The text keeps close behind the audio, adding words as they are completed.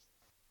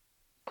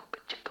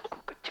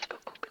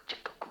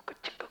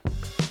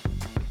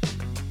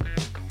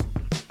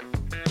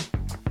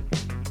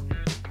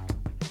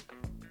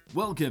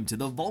Welcome to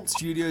the Vault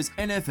Studios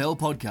NFL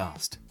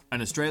podcast,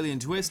 an Australian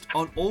twist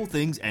on all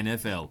things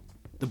NFL.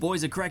 The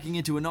boys are cracking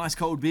into a nice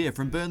cold beer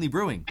from Burnley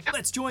Brewing.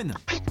 Let's join them.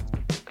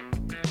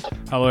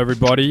 Hello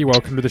everybody,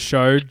 welcome to the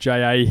show.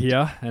 JA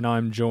here, and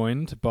I'm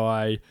joined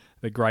by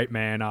the great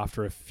man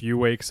after a few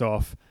weeks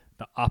off,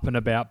 the up and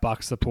about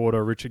Bucks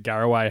supporter, Richard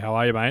Garraway. How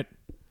are you, mate?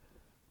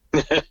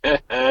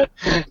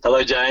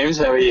 Hello, James.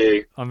 How are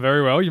you? I'm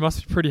very well. You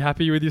must be pretty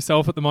happy with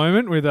yourself at the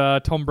moment with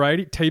Tom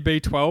Brady,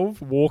 TB12,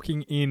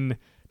 walking in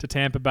to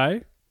Tampa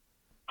Bay.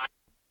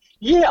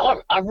 Yeah,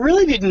 I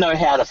really didn't know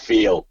how to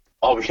feel,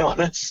 I'll be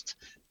honest.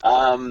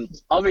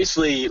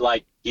 Obviously,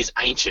 he's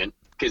ancient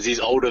because he's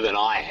older than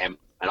I am,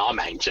 and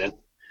I'm ancient.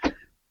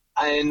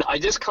 And I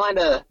just kind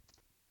of...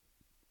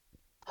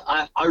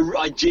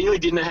 I genuinely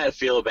didn't know how to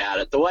feel about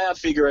it. The way I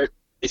figure it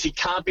is he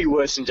can't be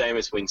worse than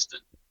Jameis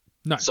Winston.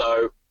 No.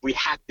 So we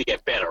have to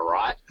get better,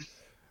 right?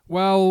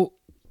 Well,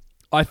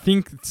 I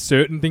think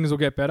certain things will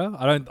get better.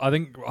 I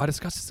think I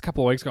discussed this a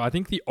couple of weeks ago. I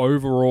think the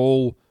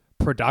overall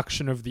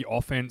production of the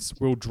offense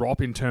will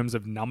drop in terms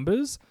of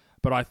numbers,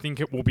 but I think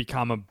it will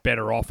become a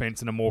better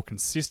offense and a more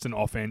consistent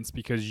offense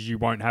because you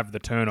won't have the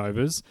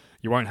turnovers.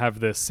 You won't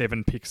have the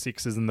 7 pick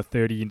sixes and the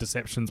 30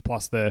 interceptions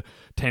plus the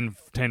 10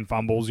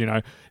 fumbles. You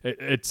know,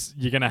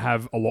 you're going to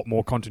have a lot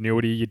more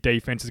continuity. Your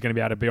defense is going to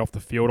be able to be off the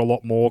field a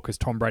lot more because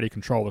Tom Brady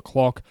control the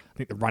clock. I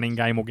think the running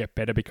game will get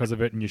better because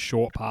of it, and your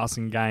short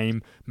passing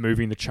game,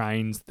 moving the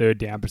chains, third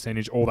down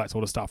percentage, all that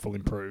sort of stuff will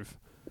improve.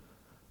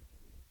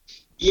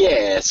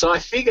 Yeah, so I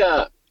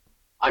figure...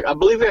 I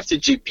believe we have to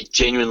be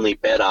genuinely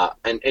better.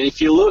 And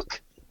if you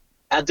look,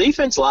 our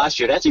defense last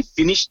year, it actually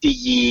finished the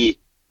year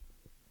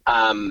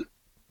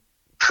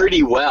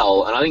pretty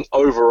well. And I think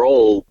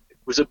overall it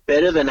was a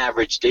better than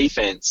average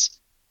defense.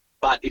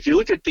 But if you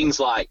look at things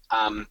like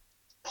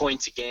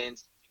points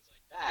against,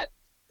 things like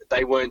that,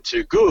 they weren't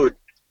too good.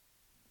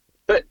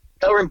 But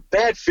they were in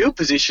bad field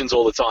positions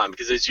all the time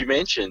because, as you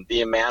mentioned,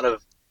 the amount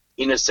of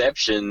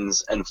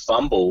interceptions and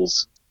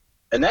fumbles,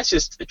 and that's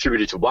just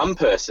attributed to one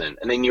person.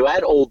 And then you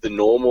add all the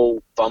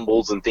normal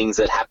fumbles and things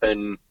that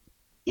happen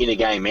in a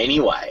game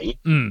anyway.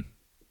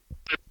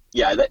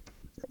 Yeah,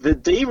 the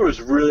D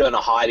was really on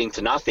a hiding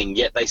to nothing,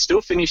 yet they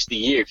still finished the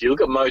year. If you look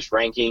at most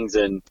rankings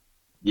and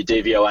your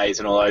DVOAs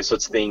and all those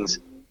sorts of things,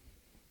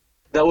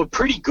 they were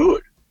pretty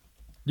good.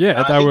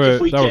 Yeah, they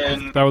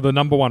were the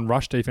number one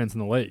rush defense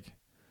in the league.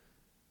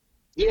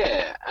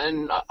 Yeah,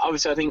 and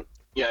obviously I think,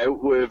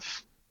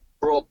 we've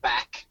brought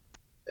back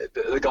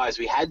the guys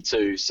we had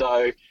to.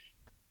 So,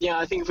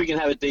 I think if we can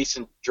have a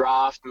decent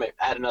draft,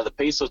 add another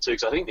piece or two,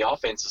 because I think the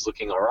offense is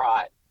looking all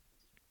right.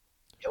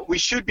 We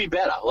should be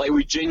better.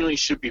 We genuinely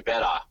should be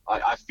better.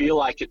 I feel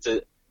like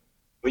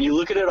when you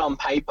look at it on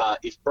paper,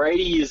 if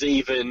Brady is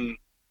even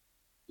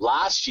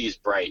last year's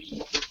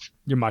Brady,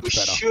 you're much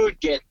better.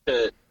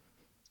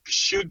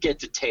 Should get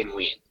to 10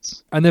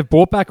 wins. And they've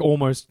brought back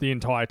almost the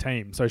entire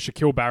team. So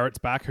Shaquille Barrett's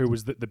back, who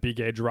was the big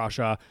edge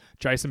rusher.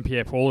 Jason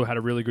Pierre-Paul, who had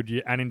a really good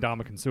year, and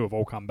Ndamukong Suh have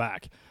all come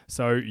back.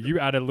 So you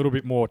add a little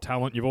bit more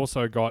talent. You've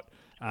also got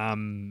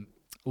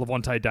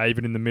Levante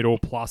David in the middle.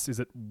 Plus, is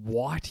it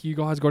White you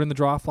guys got in the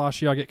draft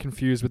last year? I get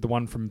confused with the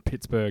one from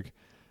Pittsburgh.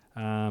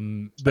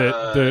 The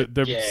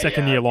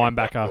second-year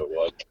linebacker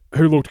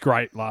who looked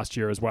great last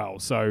year as well.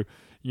 So...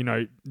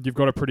 you've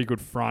got a pretty good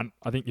front.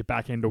 I think your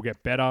back end will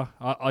get better.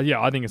 I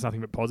think it's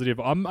nothing but positive.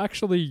 I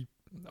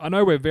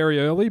know we're very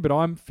early, but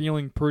I'm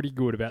feeling pretty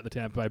good about the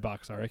Tampa Bay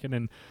Bucks, I reckon.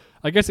 And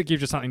I guess it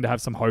gives you something to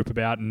have some hope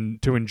about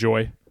and to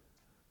enjoy.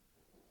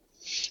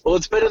 Well,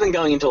 it's better than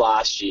going into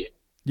last year.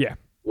 Yeah.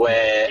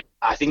 Where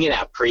I think in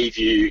our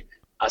preview,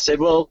 I said,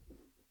 well,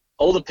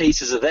 all the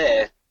pieces are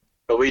there,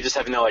 but we just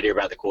have no idea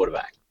about the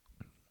quarterback.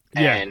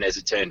 Yeah. And as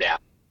it turned out,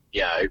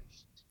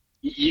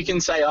 you can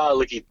say, oh,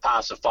 look, he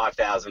passed for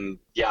 5,000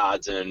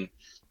 yards and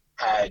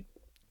had,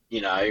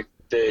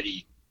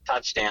 30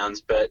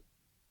 touchdowns, but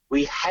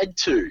we had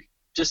to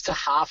just to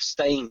half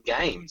stay in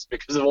games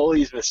because of all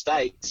these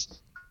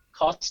mistakes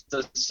cost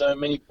us so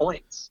many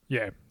points.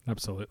 Yeah,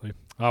 absolutely.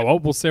 Oh, well,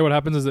 we'll see what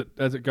happens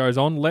as it goes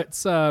on. We've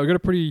got a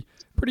pretty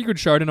good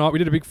show tonight. We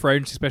did a big free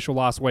agency special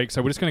last week,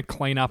 so we're just going to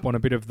clean up on a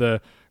bit of the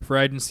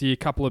free agency, a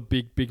couple of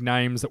big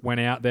names that went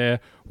out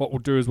there. What we'll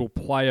do is we'll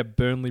play a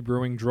Burnley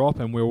Brewing drop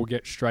and we'll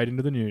get straight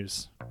into the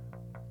news.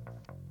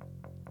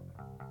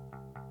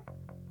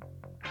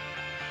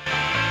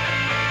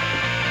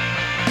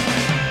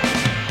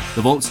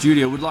 The Vault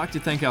Studio would like to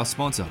thank our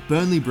sponsor,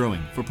 Burnley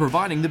Brewing, for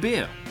providing the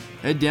beer.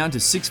 Head down to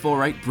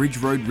 648 Bridge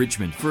Road,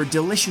 Richmond for a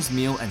delicious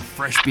meal and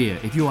fresh beer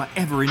if you are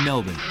ever in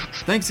Melbourne.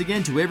 Thanks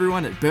again to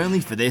everyone at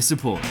Burnley for their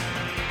support.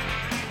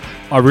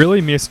 I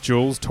really miss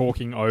Jules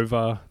talking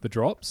over the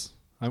drops.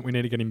 I think we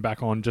need to get him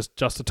back on just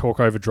to talk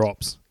over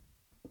drops.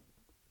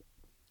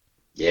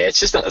 Yeah, it's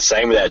just not the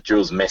same without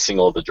Jules messing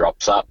all the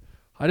drops up.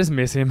 I just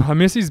miss him. I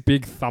miss his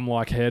big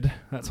thumb-like head.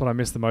 That's what I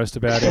miss the most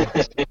about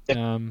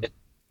him.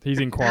 He's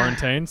in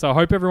quarantine, so I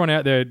hope everyone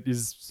out there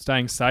is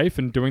staying safe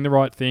and doing the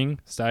right thing.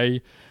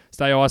 Stay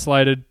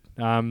isolated.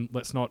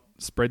 Let's not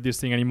spread this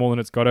thing any more than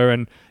it's got to.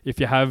 And if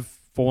you have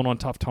fallen on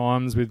tough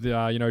times with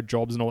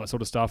jobs and all that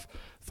sort of stuff.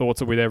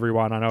 Thoughts are with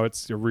everyone. I know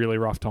it's a really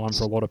rough time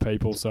for a lot of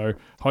people. So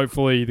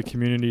hopefully the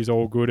community is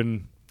all good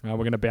and we're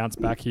going to bounce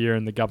back here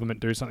and the government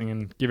do something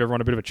and give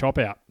everyone a bit of a chop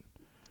out.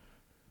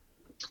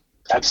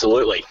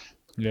 Absolutely.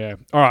 Yeah.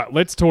 All right,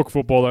 let's talk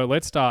football, though.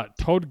 Let's start.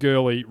 Todd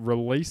Gurley,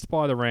 released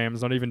by the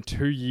Rams, not even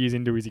 2 years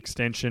into his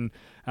extension.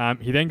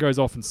 He then goes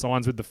off and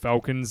signs with the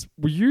Falcons.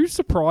 Were you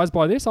surprised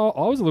by this? I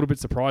was a little bit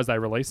surprised they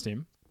released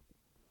him.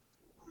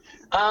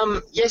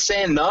 Yes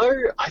and no.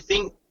 I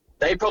think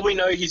they probably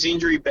know his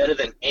injury better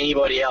than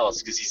anybody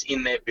else because he's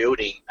in their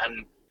building.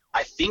 And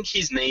I think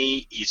his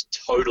knee is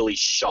totally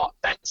shot.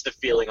 That's the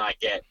feeling I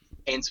get.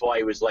 Hence why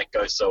he was let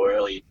go so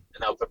early.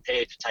 And they were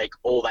prepared to take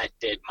all that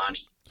dead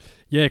money.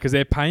 Yeah, because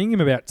they're paying him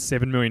about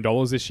 $7 million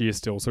this year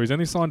still. So he's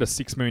only signed a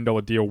 $6 million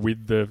deal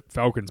with the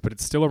Falcons, but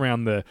it's still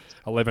around the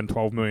 $11,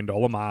 $12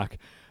 million mark.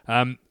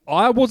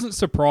 I wasn't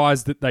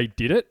surprised that they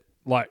did it,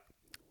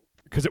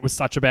 because it was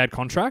such a bad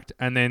contract.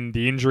 And then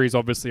the injury is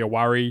obviously a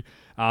worry.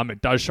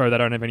 It does show they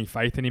don't have any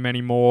faith in him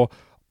anymore.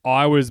 But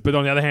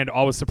on the other hand,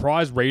 I was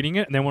surprised reading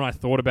it. And then when I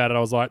thought about it, I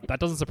was like,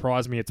 that doesn't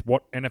surprise me. It's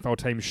what NFL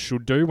teams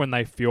should do when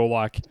they feel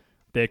like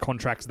their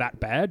contract's that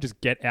bad. Just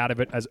get out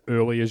of it as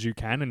early as you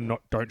can and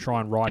don't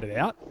try and ride it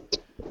out.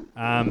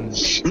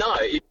 No,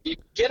 if you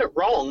get it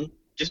wrong,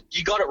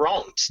 you got it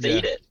wrong. Just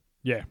eat it.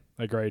 Yeah,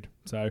 agreed.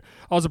 So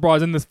I was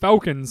surprised. And the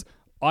Falcons,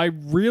 I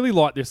really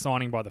like this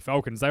signing by the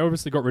Falcons. They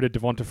obviously got rid of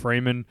Devonta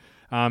Freeman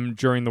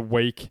during the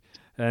week,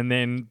 and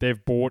then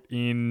they've bought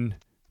in,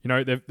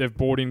 they've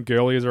bought in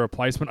Gurley as a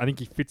replacement. I think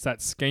he fits that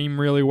scheme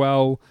really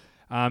well.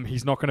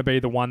 He's not going to be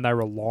the one they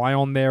rely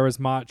on there as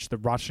much. The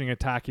rushing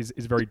attack is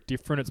very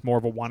different. It's more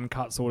of a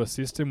one-cut sort of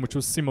system, which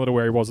was similar to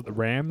where he was at the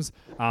Rams,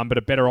 but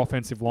a better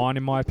offensive line,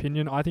 in my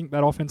opinion. I think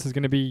that offense is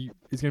going to be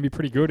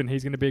pretty good, and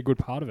he's going to be a good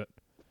part of it.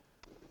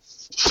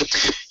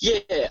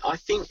 Yeah, I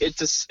think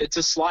it's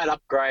a slight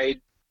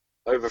upgrade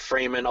over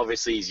Freeman.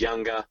 Obviously, he's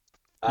younger,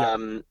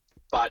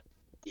 but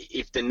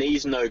if the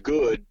knee's no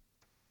good,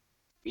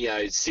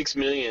 $6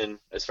 million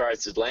as far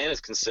as Atlanta's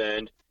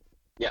concerned.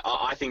 Yeah,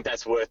 I think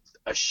that's worth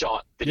a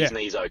shot that his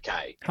knee's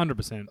okay.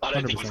 100%. I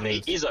don't think his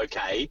knee is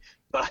okay,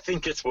 but I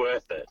think it's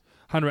worth it.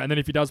 100. And then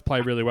if he does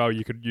play really well,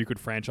 you could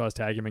franchise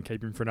tag him and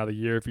keep him for another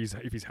year if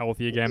he's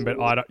healthy again. But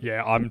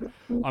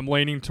I'm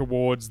leaning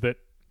towards that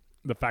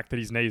the fact that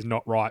his knee's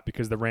not right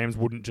because the Rams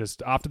wouldn't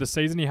just after the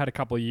season he had a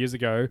couple of years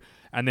ago,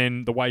 and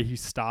then the way he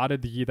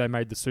started the year they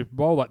made the Super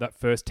Bowl, like that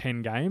first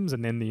 10 games,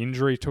 and then the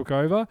injury took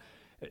over.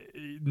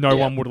 No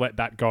one would let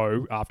that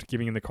go after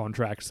giving him the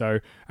contract. So,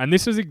 and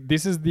this is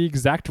the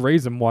exact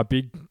reason why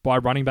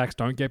running backs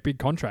don't get big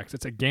contracts.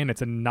 It's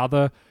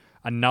another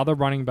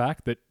running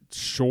back that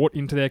short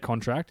into their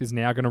contract is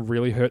now going to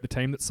really hurt the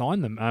team that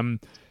signed them.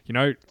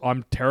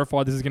 I'm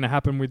terrified this is going to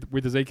happen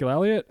with Ezekiel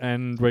Elliott,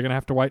 and we're going to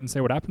have to wait and see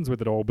what happens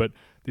with it all. But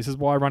this is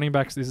why running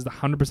backs. This is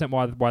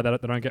 100% why they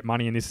don't get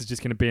money, and this is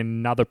just going to be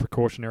another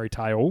precautionary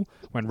tale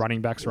when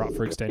running backs are up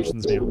for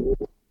extensions now.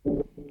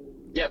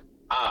 Yep,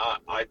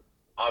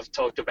 I've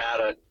talked about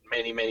it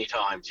many, many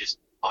times. Just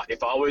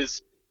if I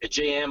was a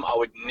GM, I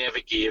would never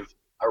give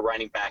a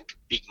running back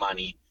big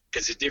money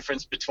because the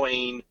difference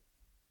between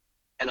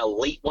an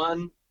elite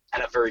one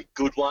and a very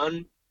good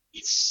one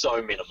is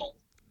so minimal.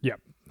 Yep,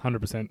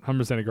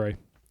 100% agree.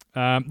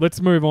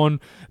 Let's move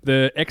on.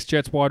 The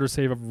ex-Jets wide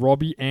receiver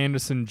Robbie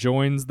Anderson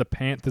joins the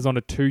Panthers on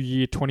a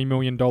 2-year, $20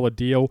 million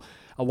deal.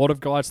 A lot of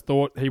guys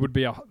thought he would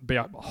be a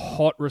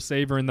hot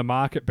receiver in the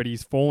market, but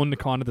he's fallen to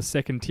kind of the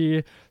second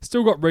tier.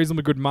 Still got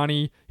reasonably good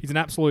money. He's an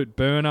absolute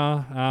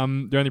burner.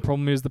 The only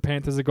problem is the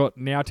Panthers have got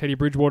now Teddy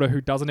Bridgewater, who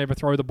doesn't ever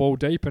throw the ball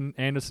deep, and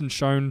Anderson's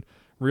shown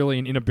really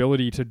an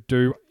inability to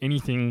do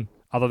anything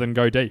other than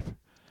go deep.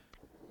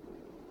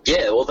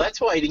 Yeah, well, that's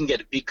why he didn't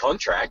get a big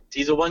contract.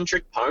 He's a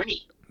one-trick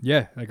pony.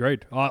 Yeah,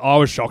 agreed. I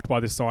was shocked by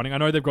this signing. I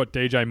know they've got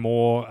DJ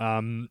Moore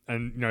and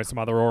some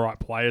other all right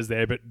players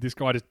there, but this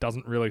guy just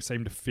doesn't really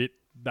seem to fit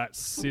that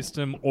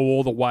system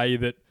or the way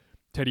that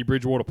Teddy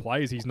Bridgewater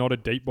plays. He's not a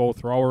deep ball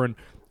thrower, and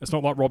it's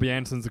not like Robbie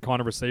Anderson's the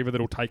kind of receiver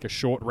that'll take a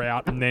short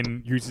route and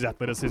then use his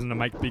athleticism to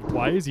make big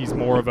plays. He's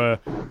more of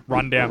a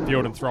run down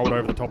field and throw it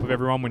over the top of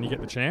everyone when you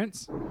get the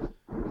chance.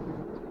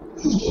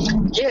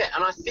 Yeah,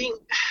 and I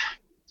think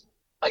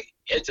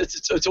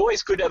it's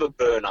always good to have a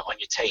burner on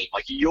your team.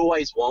 Like, you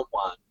always want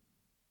one.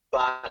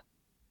 But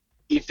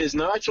if there's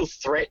no actual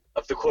threat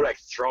of the quarterback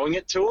throwing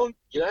it to him,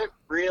 you don't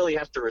really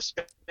have to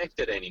respect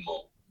it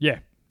anymore. Yeah,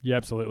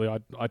 absolutely.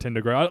 I tend to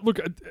agree. Look,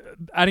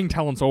 adding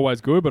talent's always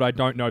good, but I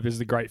don't know if this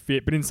is a great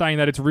fit. But in saying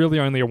that, it's really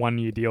only a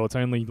 1-year deal. It's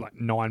only like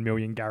 $9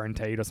 million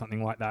guaranteed or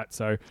something like that.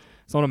 So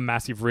it's not a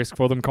massive risk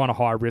for them. Kind of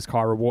high risk,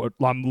 high reward,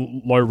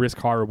 low risk,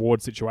 high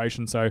reward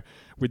situation. So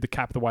with the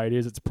cap the way it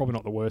is, it's probably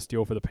not the worst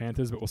deal for the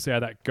Panthers. But we'll see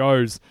how that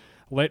goes.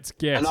 Let's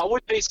guess. And I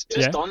would be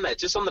on that,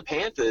 just on the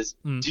Panthers.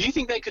 Do you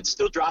think they could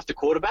still draft a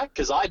quarterback?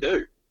 Because I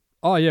do.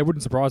 Oh yeah, it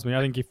wouldn't surprise me. I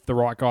think if the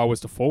right guy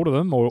was to fall to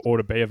them or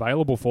to be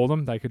available for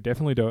them, they could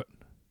definitely do it.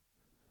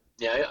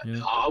 Yeah,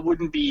 I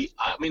wouldn't be.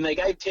 I mean, they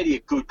gave Teddy a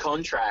good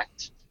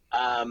contract,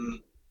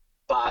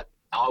 but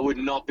I would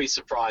not be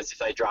surprised if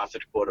they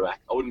drafted a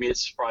quarterback. I wouldn't be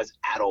surprised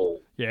at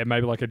all. Yeah,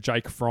 maybe like a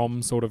Jake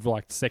Fromm sort of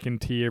like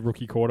second-tier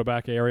rookie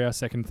quarterback area,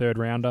 second, third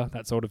rounder,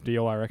 that sort of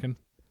deal, I reckon.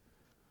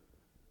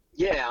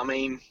 Yeah, I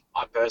mean,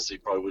 I personally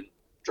probably wouldn't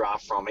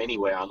draft from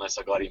anywhere unless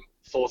I got him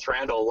fourth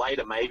round or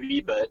later maybe.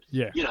 But,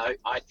 Yeah. you know,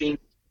 I think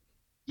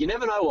you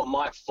never know what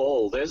might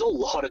fall. There's a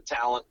lot of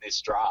talent in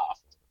this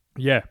draft.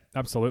 Yeah,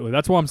 absolutely.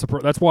 That's why I'm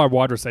surprised. That's why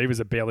wide receivers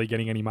are barely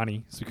getting any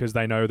money. It's because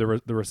they know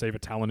the receiver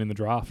talent in the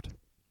draft.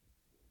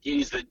 It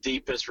is the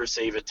deepest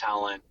receiver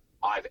talent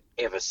I've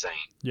ever seen.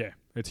 Yeah,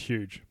 it's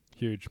huge.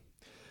 Huge.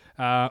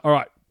 All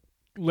right,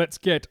 let's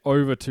get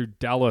over to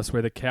Dallas,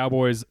 where the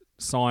Cowboys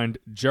signed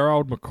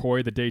Gerald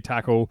McCoy, the D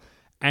tackle,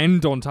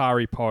 and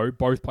Dontari Poe.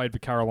 Both played for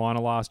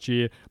Carolina last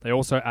year. They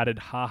also added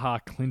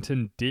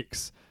Clinton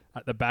Dix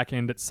at the back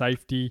end at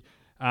safety.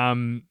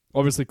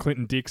 Obviously,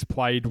 Clinton Dix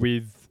played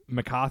with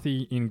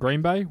McCarthy in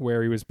Green Bay,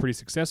 where he was pretty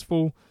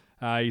successful.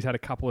 He's had a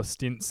couple of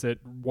stints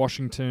at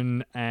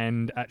Washington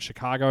and at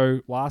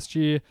Chicago last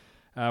year.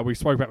 We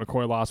spoke about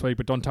McCoy last week,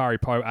 but Dontari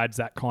Poe adds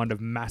that kind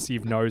of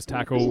massive nose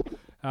tackle.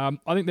 I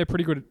think they're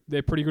pretty good.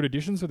 They're pretty good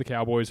additions for the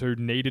Cowboys, who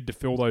needed to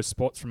fill those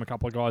spots from a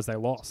couple of guys they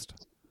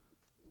lost.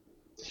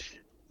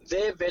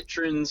 They're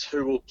veterans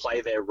who will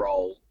play their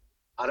role.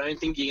 I don't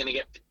think you're going to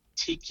get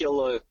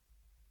particular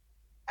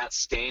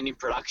outstanding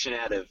production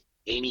out of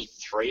any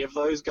three of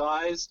those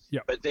guys,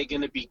 but they're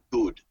going to be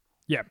good.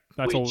 Yeah,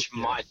 that's all. Which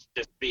might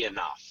just be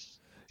enough.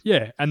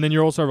 Yeah, and then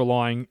you're also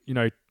relying,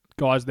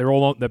 guys. They're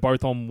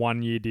both on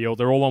 1 year deals.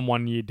 They're all on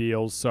 1 year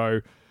deals.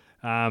 So,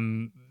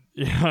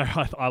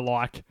 I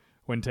like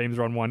when teams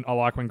run one. I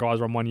like when guys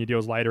run 1 year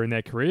deals later in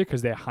their career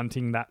because they're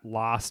hunting that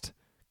last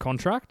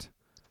contract,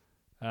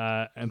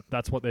 and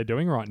that's what they're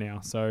doing right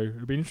now. So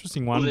it'll be an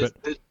interesting one. Well,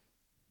 but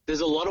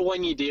there's a lot of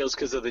 1 year deals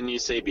because of the new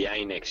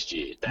CBA next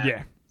year.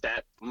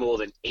 That more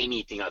than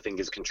anything, I think,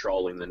 is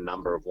controlling the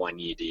number of 1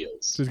 year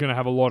deals. So he's going to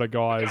have a lot of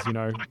guys,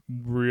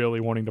 really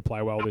wanting to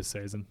play well this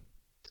season.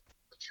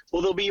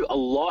 Well, there'll be a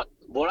lot.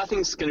 What I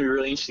think is going to be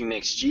really interesting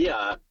next year,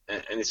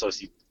 and it's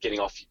obviously getting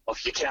off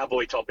your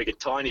Cowboy topic a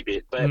tiny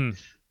bit, but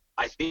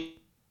I think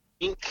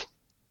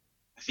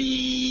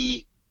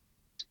the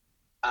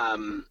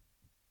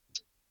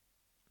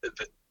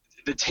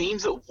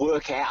teams that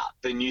work out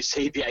the new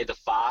CBA the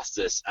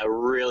fastest are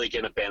really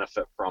going to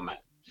benefit from it.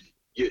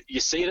 You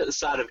see it at the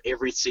start of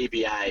every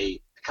CBA.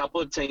 A couple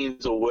of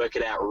teams will work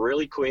it out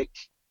really quick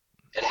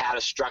at how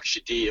to structure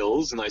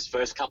deals in those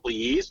first couple of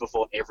years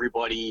before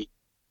everybody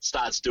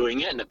starts doing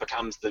it and it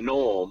becomes the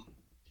norm.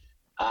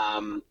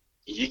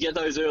 You get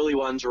those early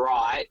ones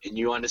right and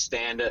you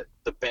understand it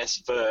the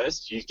best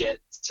first, you get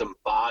some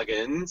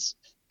bargains,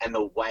 and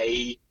the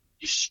way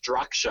you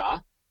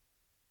structure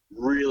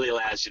really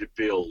allows you to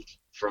build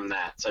from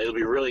that. So it'll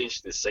be really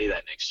interesting to see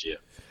that next year.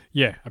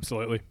 Yeah,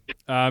 absolutely.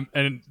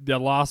 And the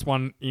last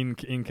one in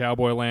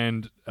Cowboy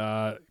land,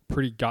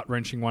 pretty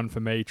gut-wrenching one for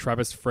me.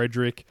 Travis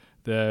Frederick,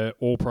 the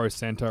All-Pro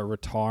center,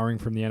 retiring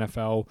from the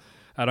NFL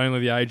at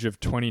only the age of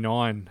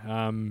 29.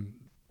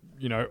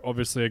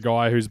 Obviously a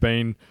guy who's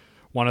been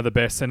one of the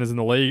best centers in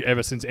the league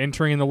ever since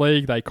entering in the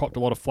league. They copped a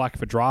lot of flack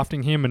for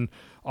drafting him, and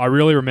I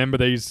really remember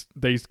these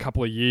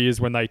couple of years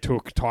when they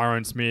took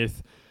Tyron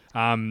Smith,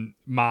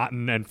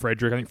 Martin and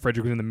Frederick. I think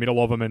Frederick was in the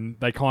middle of them, and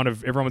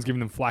everyone was giving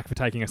them flack for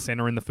taking a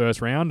center in the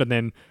first round. And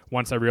then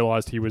once they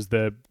realized he was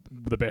the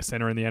best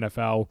center in the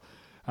NFL,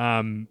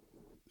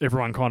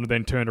 everyone kind of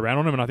then turned around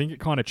on him. And I think it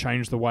kind of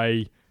changed the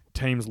way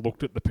teams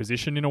looked at the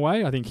position in a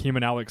way. I think him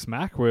and Alex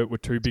Mack were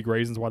two big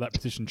reasons why that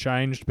position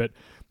changed. But,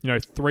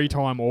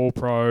 3-time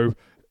All-Pro,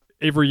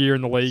 every year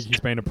in the league he's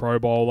been a Pro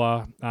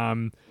Bowler.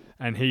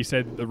 And he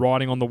said the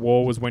writing on the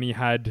wall was when he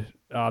had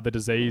the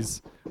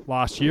disease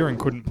last year and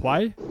couldn't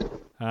play.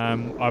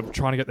 I'm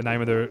trying to get the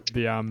name of the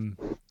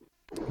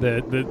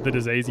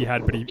disease he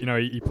had, but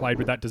he played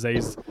with that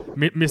disease,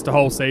 missed a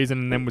whole season,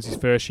 and then was his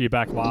first year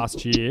back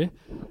last year.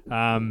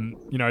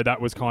 That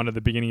was kind of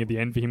the beginning of the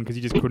end for him because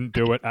he just couldn't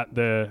do it at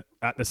the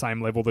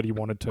same level that he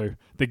wanted to.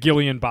 The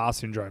Guillain-Barré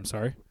syndrome,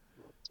 sorry.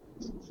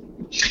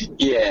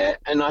 Yeah,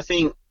 and I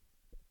think,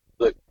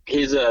 look,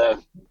 he's a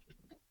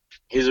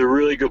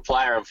really good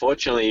player.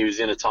 Unfortunately, he was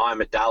in a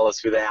time at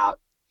Dallas without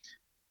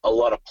a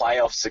lot of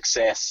playoff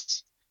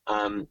success,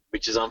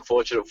 which is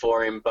unfortunate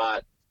for him.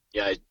 But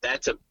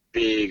that's a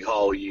big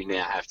hole you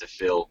now have to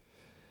fill.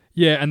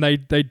 Yeah, and they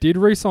did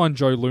re-sign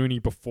Joe Looney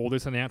before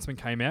this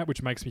announcement came out,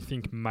 which makes me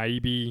think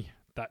maybe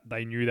that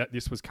they knew that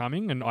this was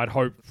coming. And I'd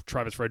hope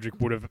Travis Frederick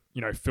would have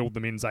filled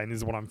them in saying this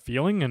is what I'm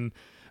feeling, and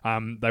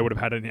they would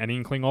have had an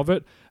inkling of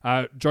it.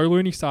 Joe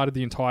Looney started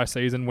the entire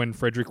season when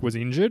Frederick was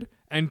injured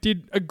and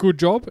did a good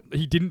job.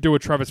 He didn't do a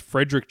Travis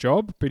Frederick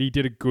job, but he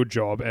did a good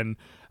job. And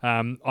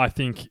I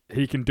think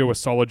he can do a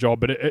solid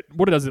job. But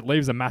what it does, it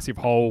leaves a massive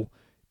hole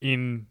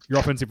in your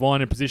offensive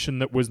line, in position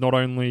that was not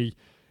only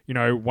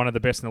one of the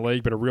best in the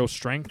league, but a real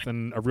strength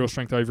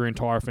over your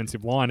entire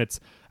offensive line. It's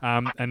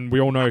and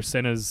we all know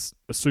centers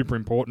are super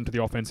important to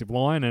the offensive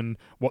line and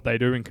what they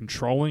do in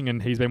controlling,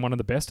 and he's been one of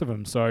the best of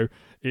them. So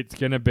it's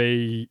going to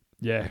be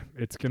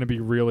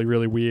really,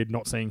 really weird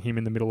not seeing him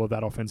in the middle of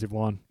that offensive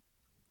line.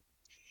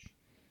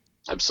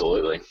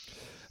 Absolutely.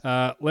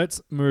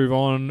 Let's move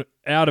on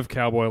out of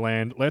Cowboy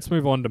Land. Let's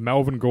move on to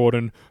Melvin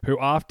Gordon, who,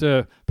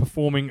 after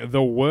performing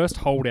the worst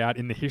holdout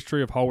in the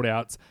history of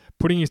holdouts,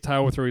 putting his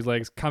tail through his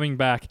legs, coming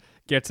back,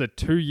 gets a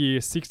 2-year,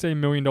 $16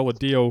 million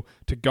deal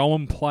to go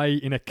and play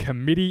in a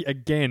committee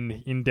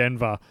again in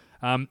Denver.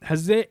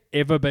 Has there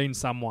ever been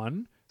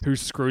someone who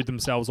screwed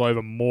themselves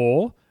over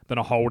more than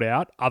a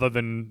holdout, other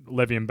than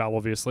Le'Veon Bell,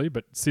 obviously?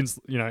 But since,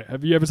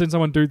 have you ever seen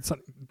someone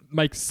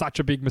make such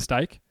a big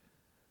mistake?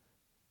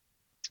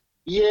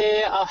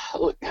 Yeah,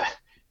 look,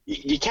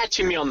 you're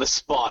catching me on the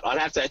spot. I'd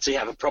have to actually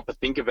have a proper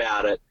think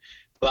about it.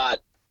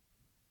 But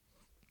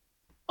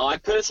I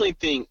personally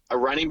think a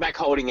running back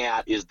holding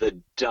out is the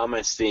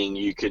dumbest thing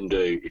you can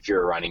do if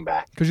you're a running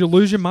back. Because you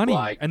lose your money,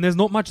 and there's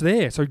not much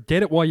there, so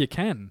get it while you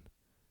can.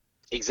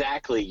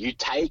 Exactly. You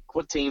take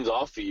what teams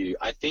offer you.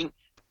 I think,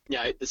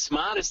 the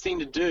smartest thing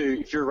to do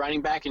if you're a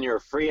running back and you're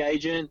a free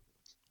agent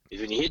is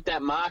when you hit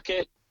that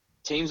market,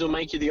 teams will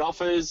make you the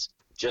offers.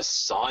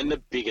 Just sign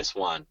the biggest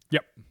one.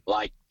 Yep.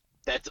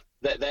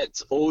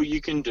 That's all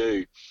you can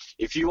do.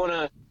 If you want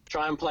to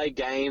try and play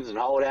games and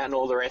hold out and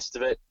all the rest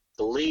of it,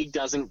 the league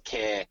doesn't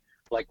care.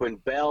 Like when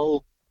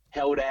Bell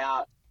held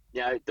out,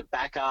 the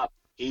backup,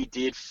 he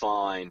did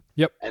fine.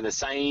 Yep. And the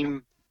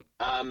same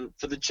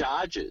for the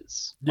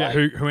Chargers. Yeah,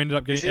 who ended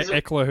up getting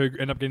Eckler, who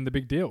ended up getting the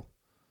big deal.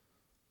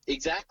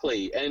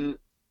 Exactly. And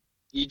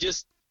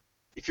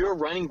if you're a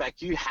running back,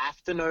 you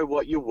have to know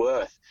what you're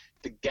worth.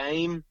 The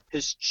game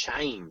has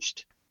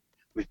changed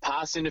with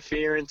pass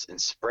interference and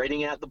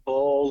spreading out the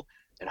ball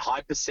and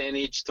high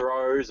percentage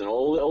throws and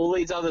all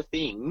these other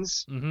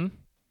things. Mm-hmm.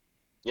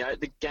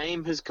 The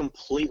game has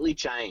completely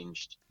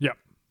changed. Yep.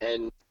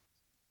 And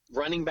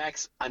running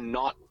backs are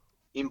not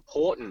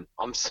important.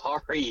 I'm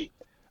sorry.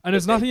 And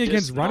there's nothing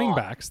against running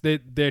backs.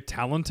 They're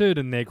talented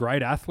and they're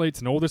great athletes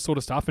and all this sort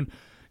of stuff. And,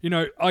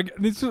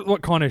 this is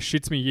what kind of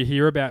shits me. You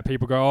hear about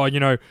people go,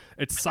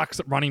 it sucks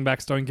that running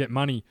backs don't get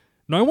money.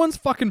 No one's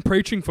fucking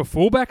preaching for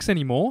fullbacks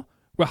anymore,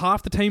 where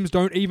half the teams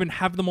don't even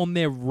have them on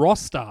their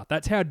roster.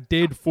 That's how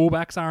dead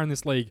fullbacks are in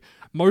this league.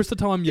 Most of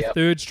the time, your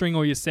third string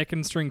or your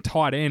second string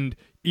tight end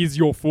is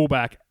your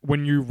fullback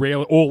when you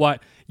rarely, or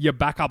like your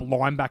backup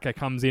linebacker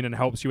comes in and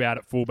helps you out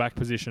at fullback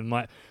position.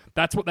 Like,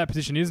 that's what that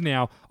position is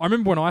now. I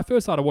remember when I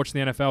first started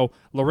watching the NFL,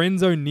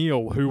 Lorenzo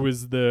Neal, who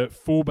was the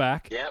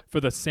fullback for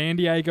the San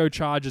Diego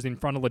Chargers in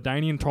front of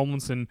LaDainian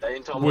Tomlinson,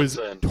 was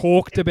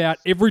talked about.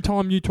 Every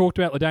time you talked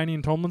about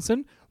LaDainian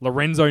Tomlinson,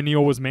 Lorenzo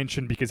Neal was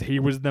mentioned because he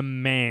was the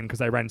man, because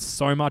they ran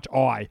so much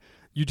eye.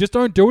 You just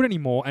don't do it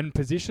anymore, and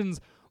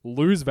positions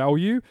lose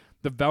value.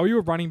 The value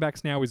of running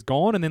backs now is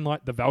gone, and then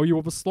the value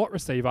of a slot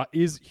receiver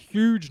is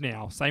huge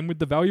now. Same with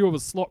the value of a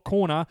slot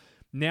corner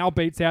now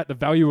beats out the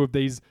value of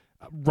these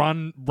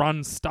run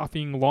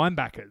stuffing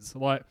linebackers.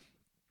 Like,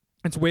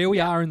 it's where we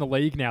are in the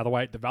league now, the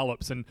way it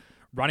develops, and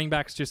running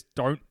backs just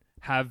don't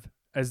have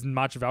as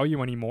much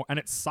value anymore, and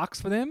it sucks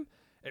for them.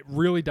 It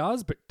really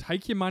does, but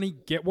take your money,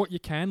 get what you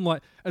can.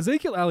 Like,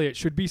 Ezekiel Elliott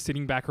should be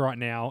sitting back right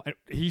now, and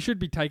he should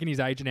be taking his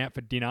agent out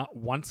for dinner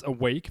once a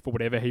week for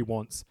whatever he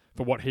wants,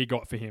 for what he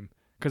got for him,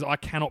 because I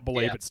cannot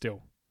believe it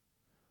still.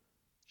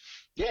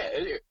 Yeah,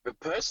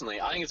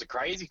 personally, I think it's a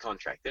crazy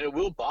contract, and it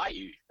will bite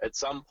you at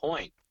some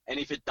point. And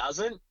if it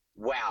doesn't,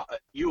 wow,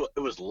 it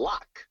was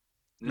luck,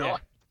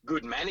 not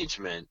good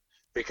management.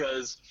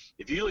 Because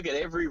if you look at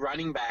every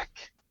running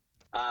back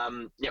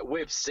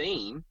we've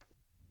seen,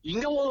 you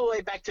can go all the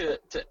way back to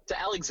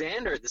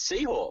Alexander at the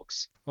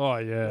Seahawks. Oh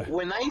yeah.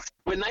 When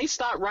they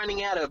start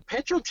running out of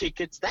petrol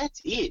tickets,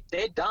 that's it.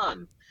 They're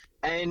done.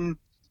 And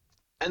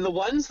the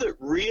ones that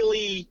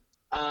really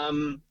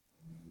can't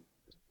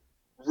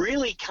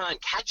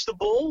catch the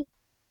ball,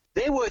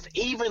 they're worth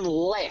even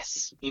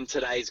less in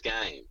today's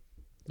game.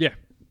 Yeah.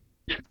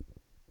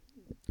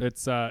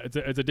 It's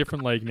a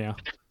different league now.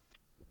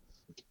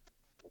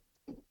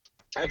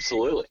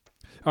 Absolutely.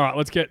 All right,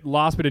 let's get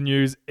last bit of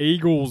news.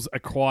 Eagles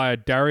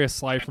acquired Darius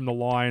Slay from the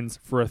Lions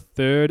for a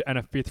 3rd and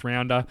a 5th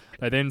rounder.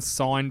 They then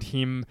signed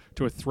him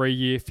to a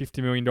 3-year,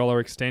 $50 million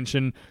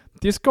extension.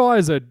 This guy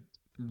is a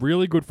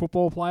really good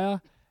football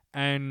player,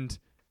 and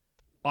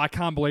I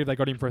can't believe they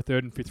got him for a 3rd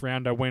and 5th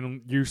rounder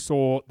when you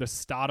saw the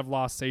start of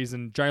last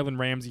season, Jalen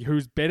Ramsey,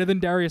 who's better than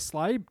Darius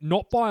Slay,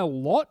 not by a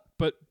lot,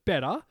 but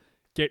better,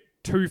 get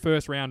 2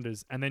 first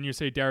rounders, and then you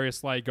see Darius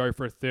Slay go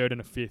for a 3rd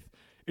and a 5th.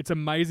 It's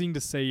amazing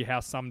to see how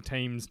some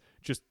teams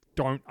just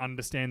don't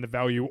understand the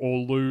value or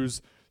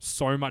lose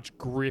so much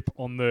grip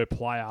on the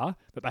player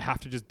that they have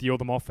to just deal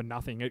them off for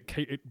nothing.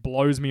 It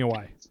blows me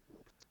away.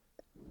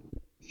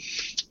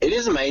 It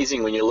is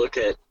amazing when you look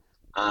at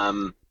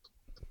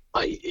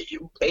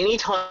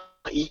anytime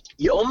you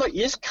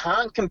just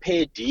can't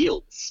compare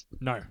deals.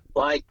 No.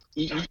 Like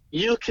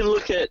you can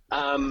look at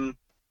the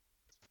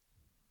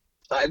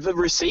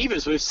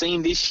receivers we've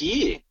seen this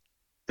year.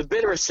 The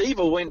better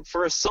receiver went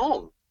for a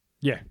song.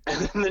 Yeah. And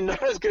then the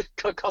nose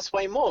cost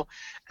way more.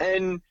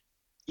 And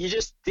you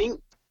just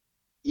think,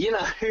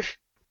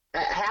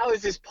 how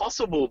is this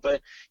possible?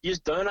 But you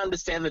just don't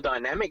understand the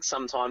dynamics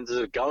sometimes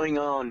that are going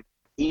on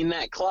in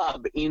that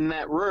club, in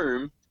that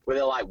room, where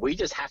they're like, we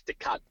just have to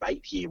cut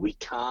bait here. We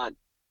can't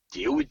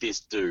deal with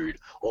this dude.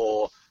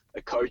 Or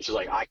a coach is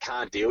like, I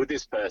can't deal with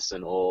this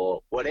person,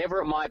 or whatever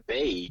it might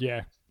be.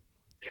 Yeah.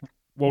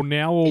 Well,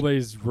 now all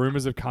these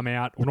rumours have come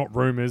out. Well, not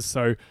rumours.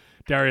 So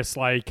Darius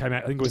Slade came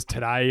out, I think it was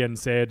today, and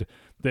said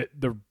that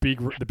the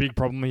big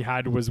problem he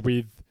had was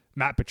with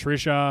Matt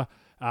Patricia.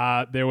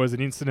 There was an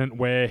incident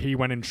where he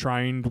went and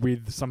trained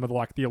with some of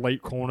the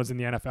elite corners in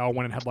the NFL,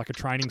 went and had like a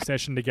training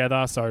session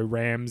together. So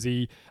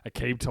Ramsey,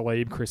 Aqib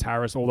Talib, Chris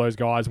Harris, all those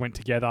guys went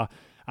together.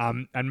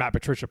 And Matt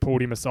Patricia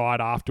pulled him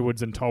aside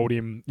afterwards and told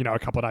him, a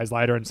couple of days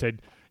later, and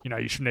said,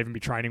 you shouldn't even be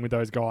training with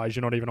those guys.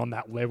 You're not even on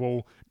that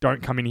level.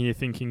 Don't come in here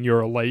thinking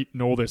you're elite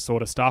and all this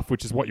sort of stuff,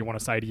 which is what you want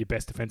to say to your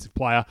best defensive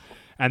player.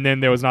 And then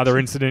there was another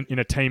incident in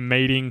a team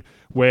meeting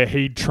where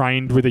he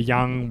trained with a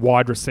young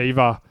wide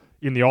receiver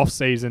in the off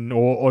season,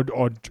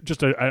 or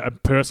just a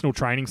personal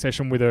training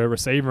session with a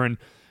receiver, and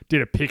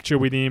did a picture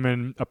with him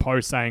and a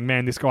post saying,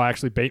 man, this guy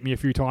actually beat me a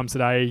few times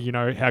today.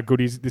 How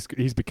good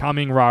he's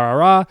becoming, rah, rah,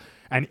 rah.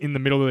 And in the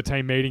middle of the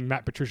team meeting,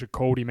 Matt Patricia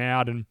called him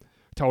out and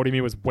told him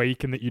he was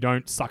weak and that you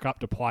don't suck up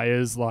to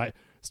players. Like,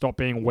 stop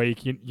being weak.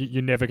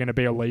 You're never going to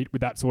be elite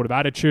with that sort of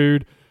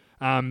attitude.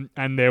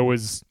 And there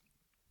was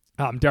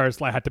Darius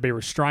Slay had to be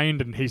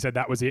restrained, and he said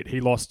that was it.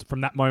 From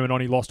that moment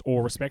on, he lost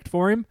all respect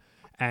for him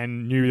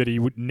and knew that he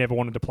would never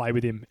wanted to play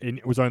with him,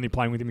 and was only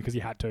playing with him because he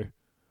had to.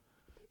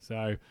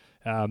 So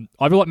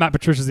I feel like Matt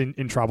Patricia's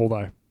in trouble,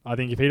 though. I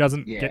think if he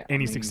doesn't get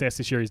any success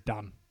this year, he's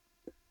done.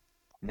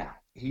 Nah,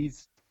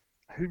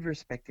 who'd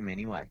respect him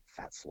anyway?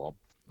 Fat slob.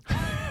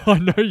 I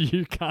know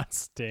you can't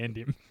stand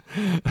him.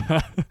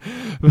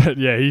 But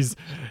yeah, he's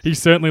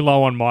certainly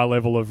low on my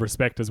level of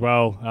respect as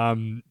well.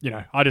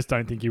 I just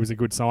don't think he was a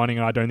good signing,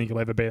 and I don't think he'll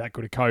ever be that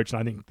good a coach.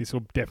 And I think this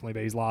will definitely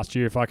be his last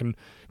year. If I'm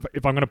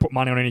going to put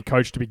money on any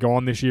coach to be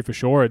gone this year for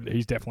sure,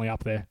 he's definitely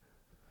up there.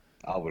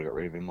 I would have got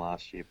rid of him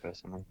last year,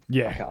 personally.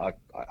 Yeah.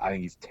 I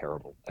think he's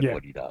terrible at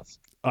what he does.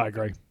 I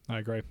agree.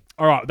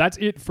 All right, that's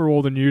it for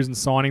all the news and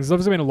signings. There's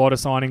obviously been a lot of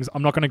signings.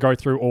 I'm not going to go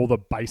through all the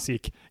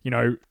basic,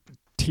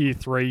 tier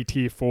 3,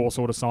 tier 4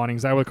 sort of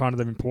signings. They were kind of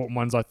the important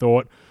ones, I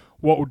thought.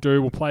 What we'll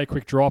do, we'll play a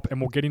quick drop, and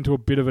we'll get into a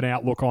bit of an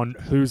outlook on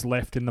who's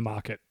left in the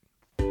market.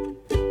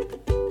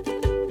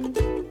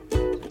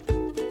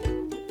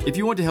 If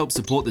you want to help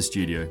support the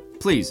studio,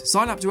 please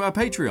sign up to our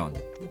Patreon.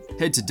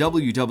 Head to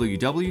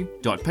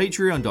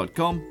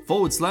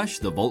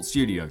www.patreon.com/The Vault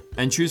Studio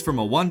and choose from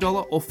a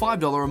 $1 or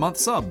 $5 a month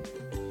sub.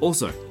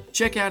 Also,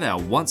 check out our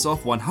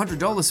once-off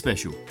 $100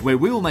 special, where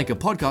we will make a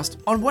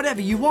podcast on whatever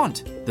you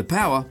want. The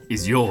power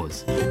is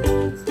yours.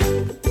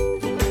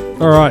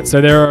 All right, so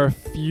there are a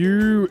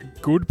few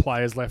good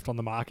players left on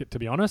the market, to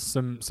be honest,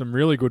 some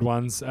really good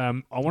ones.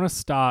 I want to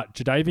start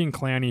Jadeveon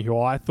Clowney, who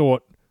I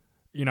thought,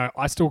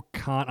 I still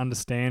can't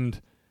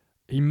understand.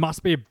 He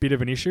must be a bit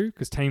of an issue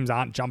because teams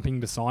aren't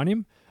jumping to sign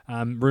him.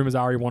 Rumours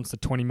are he wants the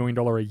 $20 million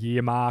a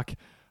year mark.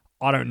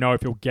 I don't know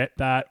if he'll get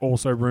that.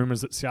 Also,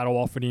 rumours that Seattle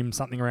offered him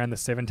something around the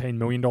 $17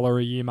 million a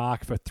year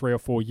mark for 3 or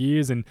 4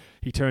 years, and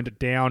he turned it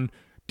down.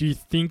 Do you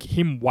think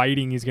him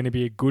waiting is going to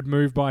be a good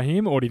move by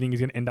him, or do you think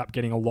he's going to end up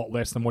getting a lot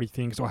less than what he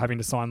thinks, or having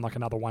to sign like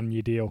another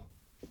 1-year deal?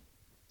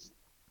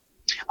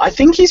 I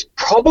think he's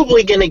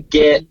probably going to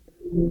get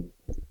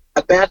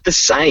about the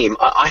same.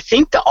 I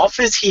think the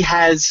offers he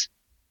has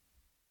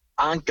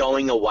aren't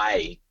going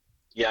away.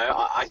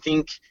 I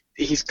think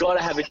he's got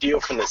to have a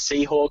deal from the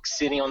Seahawks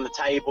sitting on the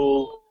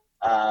table.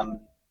 And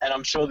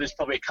I'm sure there's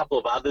probably a couple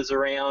of others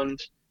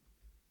around.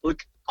 Look,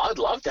 I'd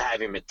love to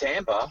have him at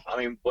Tampa. I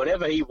mean,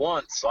 whatever he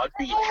wants, I'd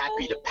be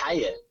happy to pay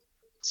it.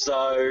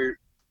 So,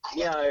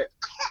 I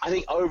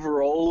think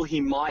overall he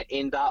might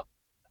end up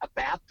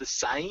about the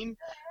same,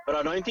 but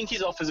I don't think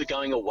his offers are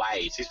going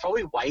away. So he's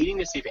probably waiting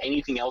to see if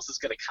anything else is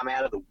going to come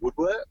out of the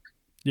woodwork.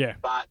 Yeah.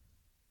 But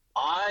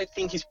I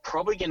think he's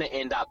probably going to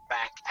end up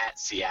back at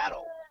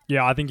Seattle.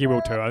 Yeah, I think he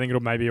will too. I think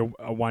it'll maybe a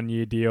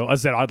 1-year deal.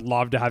 As I said, I'd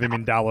love to have him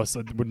in Dallas.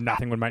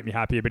 Nothing would make me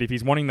happier. But if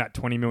he's wanting that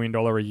 $20 million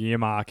a year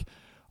mark,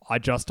 I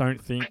just don't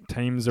think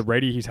teams are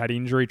ready. He's had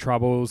injury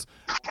troubles.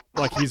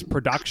 Like, his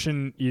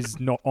production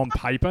is not on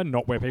paper,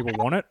 not where people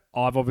want it.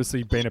 I've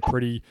obviously been a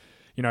pretty,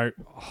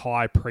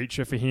 high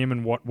preacher for him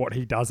and what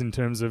he does in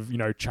terms of,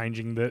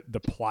 changing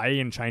the play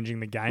and changing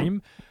the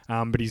game.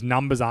 But his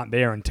numbers aren't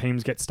there, and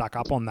teams get stuck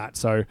up on that.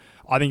 So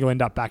I think he'll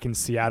end up back in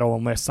Seattle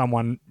unless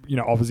someone,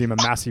 offers him a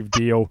massive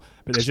deal.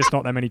 But there's just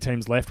not that many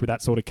teams left with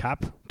that sort of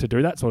cap to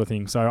do that sort of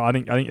thing. So I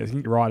think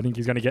you're right. I think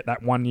he's going to get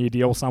that 1-year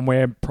deal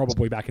somewhere,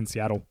 probably back in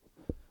Seattle.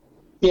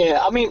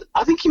 Yeah, I mean,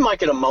 I think he might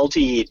get a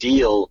multi-year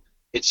deal.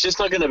 It's just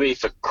not going to be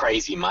for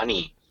crazy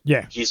money.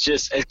 Yeah. He's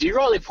just, as you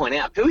rightly point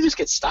out, people just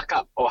get stuck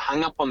up or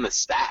hung up on the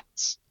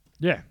stats.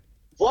 Yeah.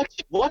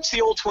 Watch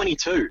the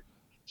All-22.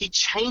 He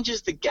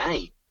changes the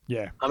game.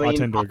 Yeah, I mean, I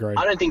tend to agree.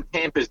 I don't think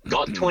Tampa's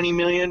got $20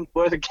 million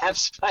worth of cap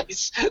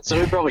space, so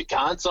we probably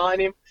can't sign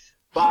him.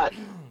 But,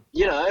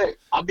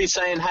 I'd be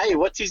saying, hey,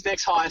 what's his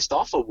next highest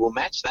offer? We'll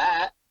match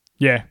that.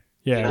 Yeah.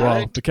 Yeah,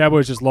 well, the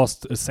Cowboys just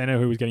lost a center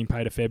who was getting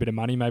paid a fair bit of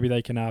money. Maybe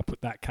they can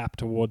put that cap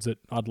towards it.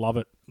 I'd love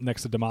it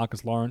next to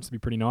DeMarcus Lawrence. It'd be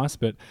pretty nice.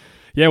 But,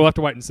 yeah, we'll have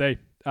to wait and see.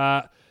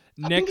 I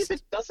think Next, if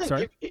it doesn't,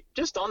 sorry?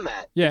 just on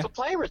that, Yeah. if a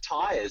player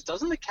retires,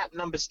 doesn't the cap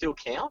number still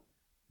count?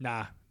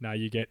 Nah,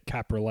 you get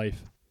cap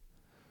relief.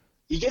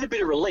 You get a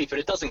bit of relief, but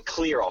it doesn't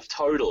clear off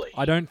totally.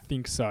 I don't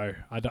think so.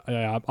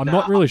 I'm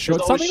not really sure.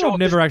 It's something I've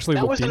never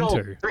actually looked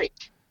into.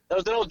 That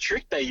was an old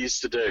trick they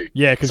used to do.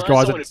 Yeah, because Sign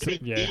guys, someone to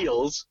big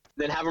deals,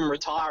 then have them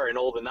retire, and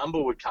all the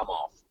number would come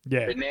off.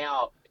 Yeah. But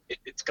now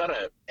it's got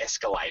an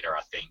escalator,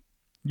 I think.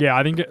 Yeah,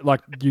 I think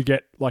you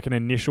get like an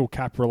initial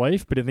cap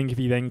relief, but I think if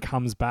he then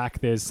comes back,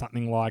 there's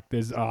something like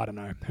I don't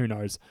know, who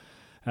knows.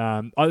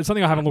 It's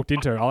something I haven't looked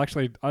into. I'm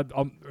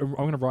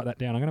going to write that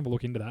down. I'm going to have a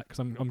look into that because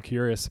I'm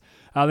curious.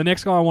 The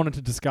next guy I wanted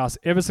to discuss,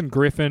 Everson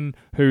Griffin,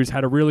 who's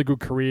had a really good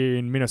career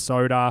in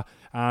Minnesota.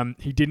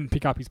 He didn't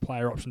pick up his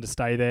player option to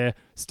stay there.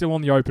 Still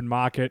on the open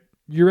market.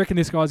 You reckon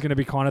this guy's going to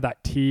be kind of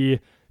that tier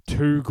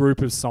 2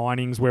 group of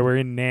signings where we're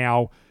in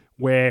now,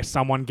 where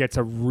someone gets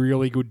a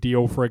really good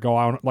deal for a guy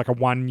on like a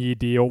 1-year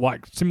deal,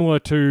 like similar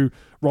to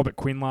Robert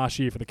Quinn last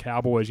year for the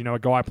Cowboys, a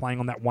guy playing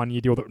on that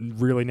 1-year deal that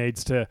really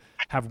needs to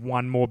have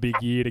one more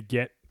big year to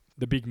get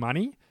the big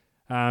money.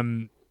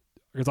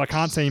 Because I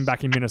can't see him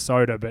back in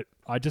Minnesota, but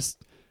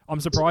I'm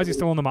surprised he's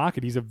still on the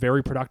market. He's a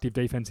very productive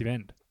defensive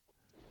end.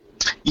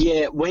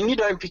 Yeah, when you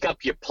don't pick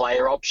up your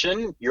player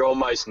option, you're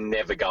almost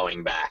never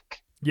going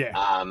back.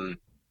 Yeah.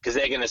 Because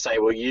they're going to say,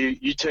 well,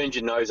 you turned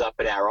your nose up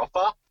at our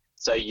offer,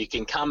 so you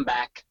can come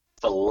back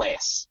for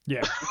less.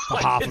 Yeah,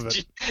 half of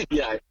it.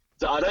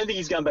 So I don't think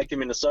he's going back to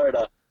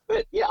Minnesota.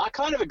 But yeah, I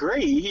kind of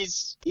agree.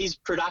 He's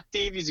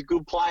productive. He's a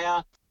good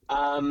player.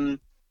 I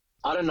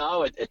don't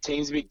know. A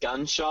team's a bit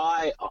gun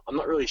shy. I'm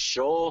not really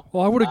sure.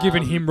 Well, I would have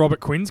given him Robert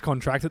Quinn's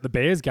contract that the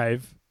Bears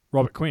gave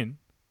Robert Quinn.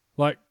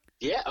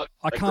 Yeah,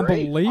 I can't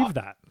believe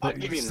that.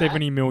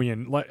 $70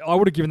 million. I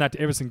would have given that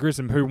to Everson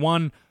Griffin,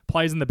 who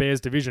plays in the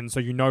Bears division,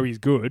 so he's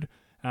good.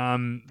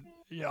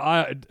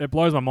 It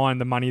blows my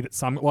mind the money that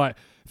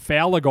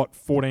Fowler got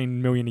 $14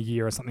 million a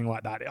year or something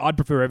like that. I'd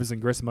prefer Everson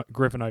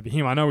Griffin over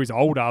him. I know he's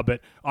older, but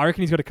I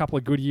reckon he's got a couple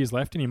of good years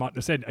left in him. Like I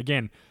said,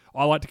 again,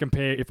 I like to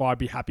compare if I'd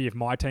be happy if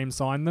my team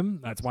signed them.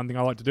 That's one thing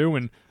I like to do.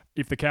 And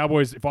if the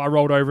Cowboys, if I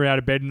rolled over out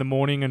of bed in the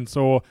morning and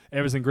saw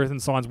Everson Griffin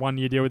signs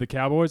 1-year deal with the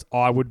Cowboys,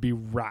 I would be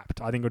wrapped.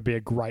 I think it would be a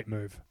great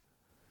move.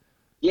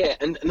 Yeah,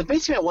 and the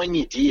best thing about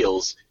 1-year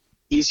deals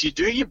is you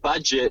do your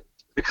budget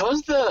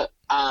because the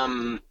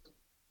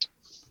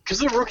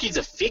rookies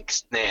are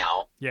fixed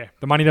now. Yeah,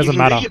 the money doesn't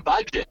matter. You do your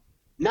budget.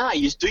 No,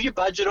 you just do your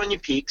budget on your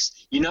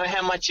picks. You know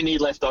how much you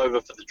need left over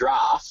for the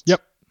draft.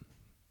 Yep.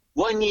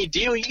 1-year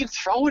deal, you can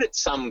throw it at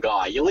some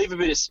guy. You leave a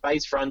bit of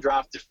space for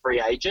undrafted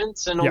free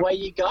agents, and away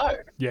you go.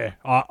 Yeah,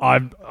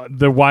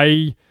 the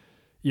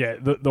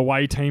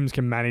way teams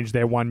can manage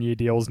their 1-year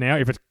deals now,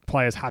 if a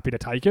player's happy to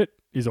take it,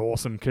 is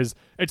awesome because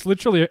it's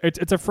literally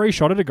it's a free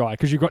shot at a guy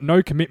because you've got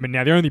no commitment.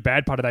 Now, the only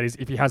bad part of that is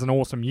if he has an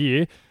awesome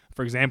year.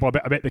 For example,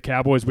 I bet the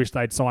Cowboys wish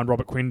they'd signed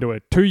Robert Quinn to a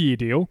 2-year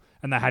deal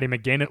and they had him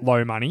again at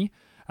low money.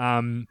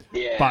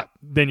 But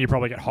then you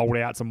probably get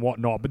holdouts and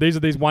whatnot. But these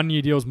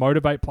 1-year deals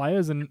motivate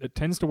players, and it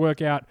tends to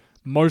work out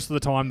most of the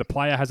time. The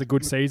player has a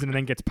good season and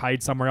then gets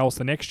paid somewhere else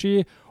the next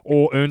year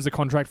or earns a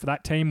contract for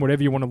that team,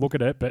 whatever you want to look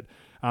at it. But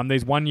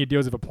these 1-year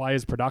deals, if a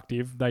player's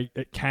productive,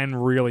 it can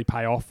really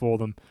pay off for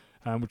them,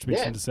 which would be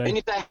interesting to see. And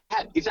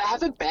if they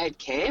have a bad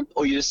camp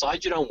or you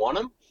decide you don't want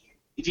them,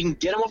 if you can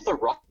get them off the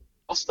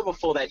roster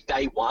before that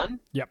day one,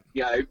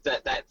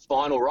 that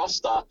final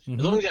roster,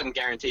 as long as you haven't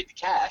guaranteed the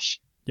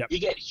cash, you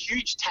get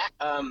huge cap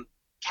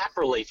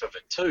relief of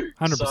it too.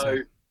 100%. So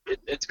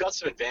it's got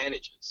some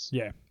advantages.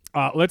 Yeah.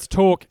 Let's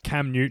talk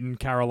Cam Newton,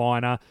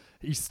 Carolina.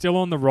 He's still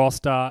on the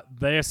roster.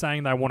 They're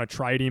saying they want to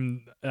trade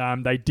him.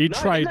 They did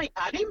trade. Didn't they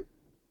cut him?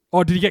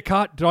 Oh, did he get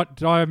cut? Did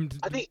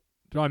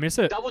I miss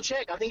it? Double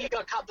check. I think he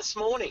got cut this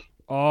morning.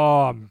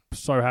 Oh, I'm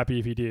so happy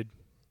if he did.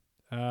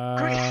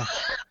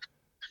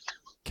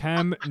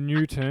 Cam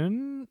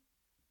Newton.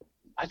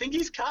 I think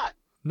he's cut.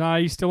 No,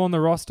 he's still on the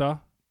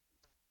roster.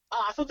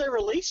 Oh, I thought they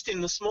released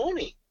him this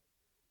morning.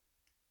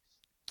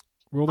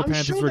 Will the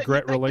Panthers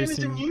regret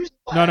releasing?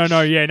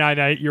 No. Yeah,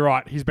 no. You're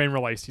right. He's been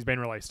released.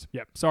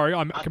 Yep. Sorry,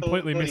 I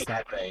completely missed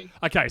that.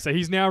 Okay, so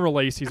he's now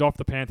released. He's off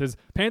the Panthers.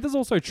 Panthers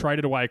also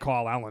traded away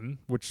Kyle Allen,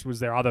 which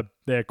was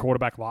their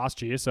quarterback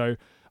last year. So I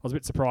was a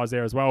bit surprised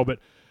there as well. But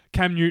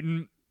Cam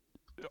Newton,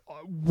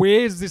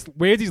 where's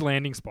his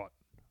landing spot?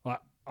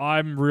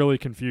 I'm really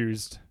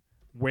confused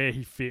where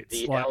he fits.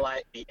 The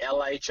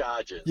LA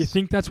Chargers. You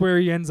think that's where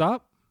he ends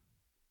up?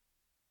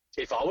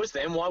 If I was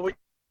them, why would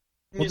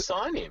you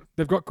sign him?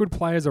 They've got good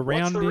players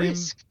around him.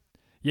 Risk?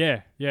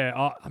 Yeah.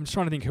 I'm just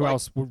trying to think who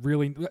else would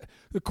really...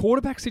 The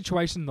quarterback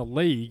situation in the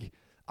league,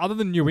 other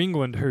than New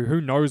England,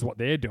 who knows what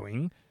they're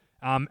doing,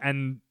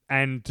 and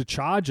the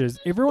Chargers,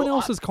 everyone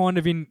else is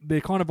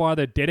they're kind of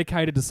either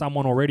dedicated to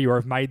someone already or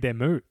have made their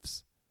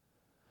moves.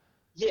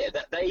 Yeah,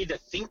 they either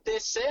think they're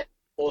set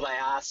or they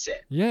are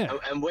set. Yeah.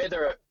 And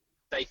whether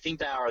they think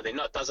they are or they're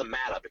not doesn't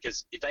matter,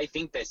 because if they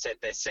think they're set,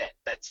 they're set.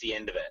 That's the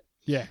end of it.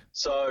 Yeah.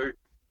 So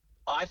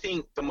I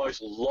think the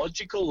most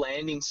logical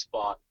landing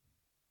spot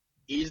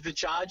is the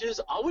Chargers.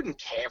 I wouldn't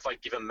care if I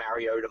give them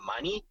Mariota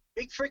money.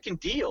 Big freaking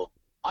deal.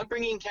 I'd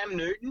bring in Cam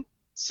Newton,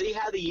 see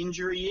how the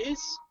injury is,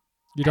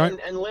 You don't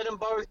and let them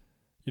both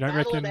battle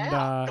reckon? it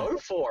out. Go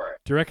for it.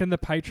 Do you reckon the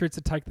Patriots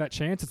would take that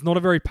chance? It's not a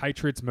very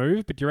Patriots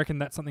move, but do you reckon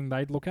that's something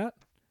they'd look at?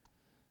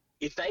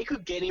 If they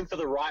could get him for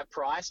the right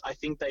price, I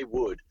think they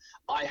would.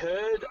 I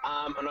heard,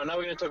 and I know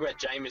we're going to talk about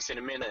Jameis in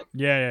a minute.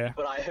 Yeah.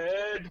 But I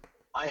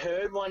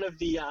heard one of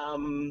the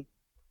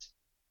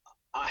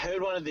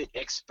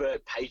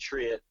expert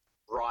Patriot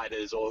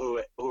writers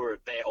or who are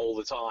there all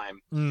the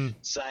time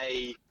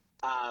say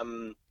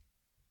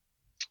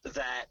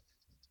that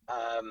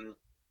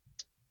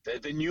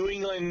the New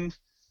England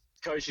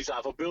coaching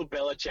staff or Bill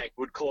Belichick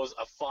would cause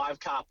a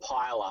 5-car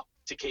pileup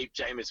to keep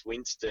Jameis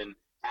Winston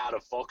out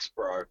of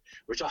Foxborough,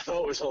 which I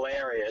thought was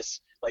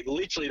hilarious. Like,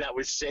 literally, that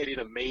was said in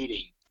a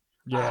meeting.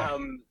 Yeah.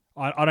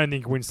 I don't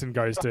think Winston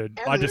goes to.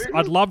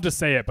 I'd love to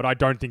see it, but I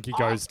don't think he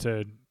goes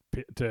to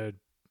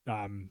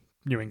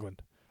New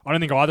England. I don't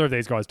think either of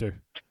these guys do.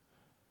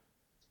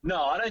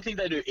 No, I don't think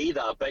they do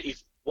either. But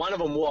if one of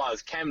them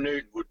was, Cam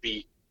Newton would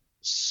be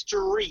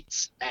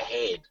streets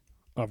ahead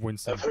of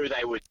Winston, of who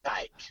they would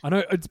take. I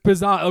know it's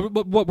bizarre.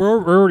 We're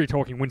already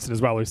talking Winston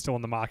as well, who's still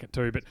on the market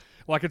too. But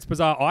like, it's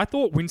bizarre. I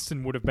thought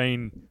Winston would have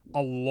been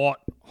a lot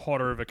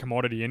hotter of a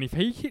commodity, and if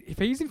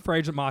he's in free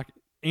agent market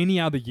any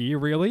other year,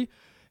 really,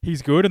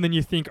 he's good. And then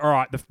you think, all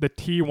right, the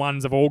tier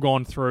ones have all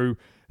gone through.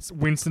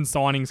 Winston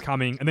signings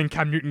coming, and then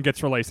Cam Newton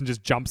gets released and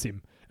just jumps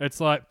him. It's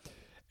like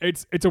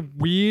it's a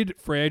weird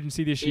free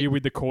agency this year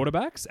with the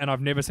quarterbacks, and I've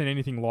never seen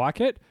anything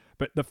like it.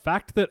 But the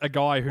fact that a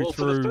guy who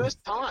for the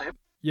first time,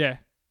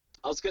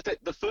 I was going to say,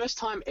 the first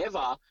time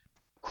ever,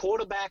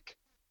 quarterback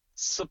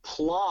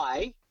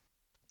supply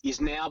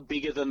is now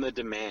bigger than the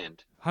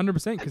demand.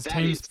 100%, because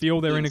teams feel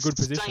they're in a good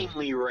position.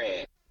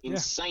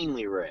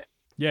 Insanely rare.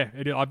 Yeah,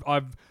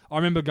 I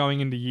remember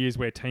going into years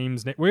where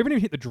teams we haven't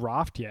even hit the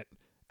draft yet,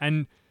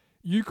 and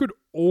you could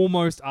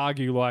almost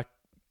argue, like,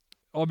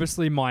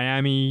 obviously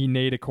Miami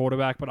need a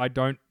quarterback, but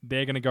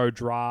they're going to go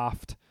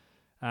draft.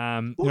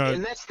 And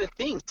that's the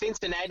thing.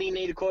 Cincinnati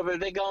need a quarterback.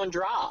 They're going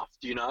draft.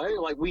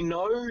 Like, we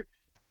know.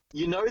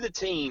 The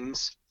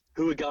teams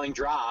who are going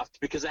draft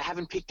because they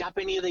haven't picked up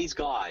any of these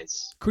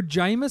guys. Could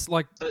Jameis,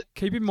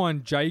 keep in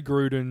mind Jay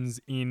Gruden's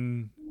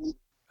in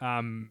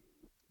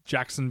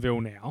Jacksonville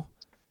now.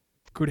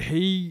 Could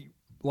he,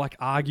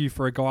 argue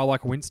for a guy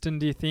like Winston,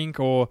 do you think?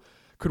 Or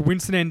could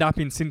Winston end up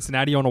in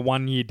Cincinnati on a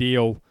 1-year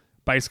deal,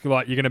 basically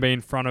you're going to be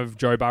in front of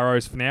Joe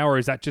Burrows for now, or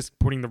is that just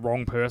putting the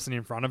wrong person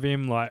in front of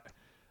him? I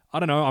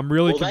don't know. I'm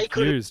really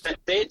confused.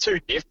 They're too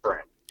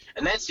different.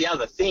 And that's the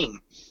other thing.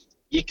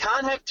 You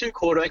can't have two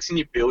quarterbacks in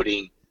your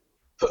building.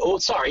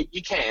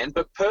 You can,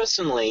 but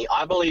personally,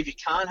 I believe you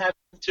can't have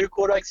two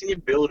quarterbacks in your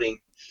building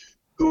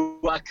who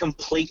are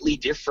completely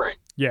different.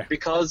 Yeah.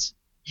 Because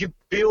you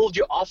build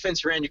your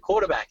offense around your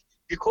quarterback.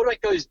 If your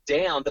quarterback goes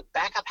down, the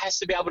backup has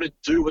to be able to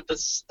do what the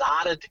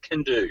starter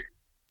can do.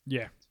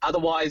 Yeah.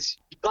 Otherwise,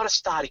 you've got to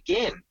start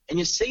again, and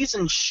your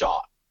season's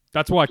shot.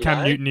 That's why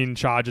Cam Newton in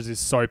Chargers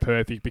is so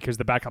perfect, because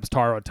the backup's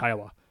Tyrod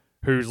Taylor,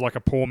 who's like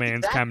a poor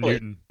man's Cam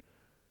Newton.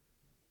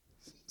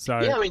 So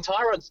yeah,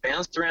 Tyrod's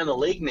bounced around the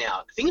league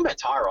now. The thing about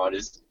Tyrod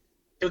is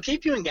he'll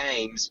keep you in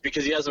games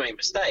because he doesn't make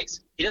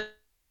mistakes. He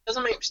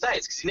doesn't make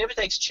mistakes because he never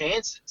takes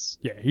chances.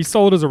 Yeah, he's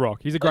solid as a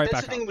rock. He's a great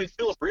backup. That's the thing with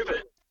Phillip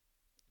Rivers.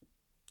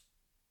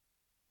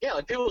 Yeah,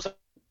 people say,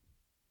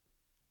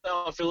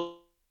 Phillip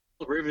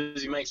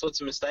Rivers, he makes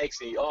lots of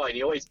mistakes, and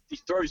he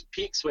throws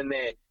picks when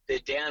they're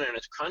down and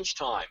it's crunch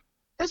time.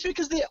 That's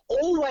because they're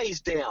always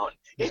down.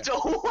 Yeah. It's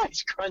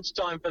always crunch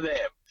time for them.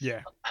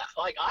 Yeah.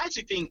 I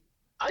actually think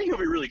he'll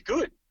be really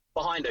good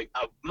behind a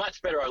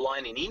much better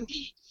O-line in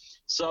Indy.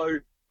 So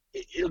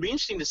it'll be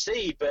interesting to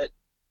see, but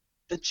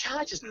the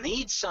Chargers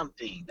need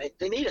something.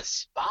 They need a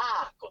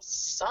spark or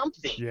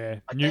something. Yeah,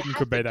 Newton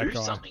could be that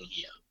guy. Something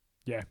here.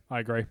 Yeah,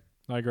 I agree.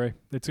 It's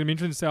going to be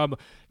interesting to see how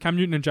Cam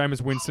Newton and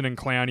Jameis Winston and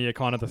Clowney are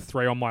kind of the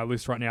three on my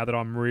list right now that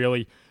I'm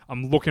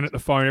looking at the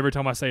phone every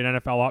time I see an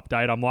NFL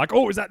update. I'm like,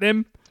 oh, is that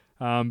them?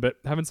 But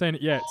haven't seen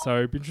it yet.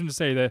 So it'll be interesting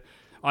to see.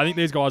 I think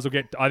these guys will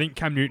get. I think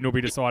Cam Newton will be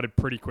decided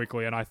pretty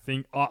quickly, and I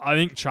think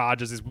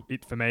Chargers is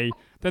it for me.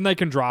 Then they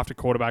can draft a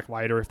quarterback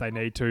later if they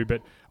need to,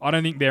 but I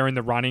don't think they're in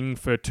the running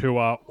for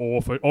Tua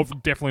or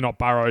definitely not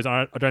Burrows.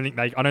 I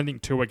don't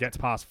think Tua gets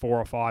past 4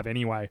 or 5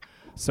 anyway.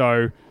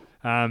 So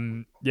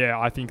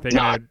I think they're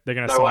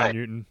gonna sign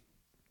Newton,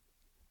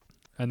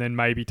 and then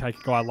maybe take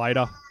a guy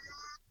later.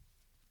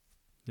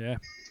 Yeah,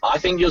 I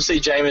think you'll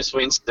see Jameis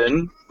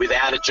Winston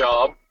without a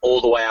job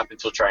all the way up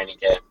until training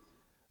camp.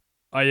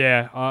 Oh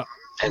yeah.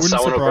 And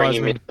someone will bring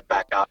him into the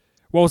backup.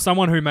 Well,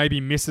 someone who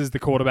maybe misses the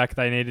quarterback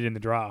they needed in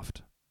the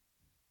draft.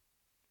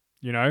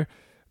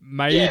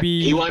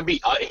 Maybe he won't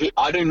be.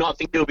 I do not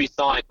think he'll be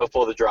signed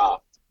before the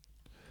draft.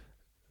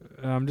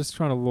 I'm just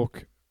trying to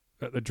look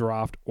at the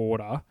draft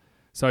order.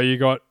 So you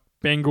got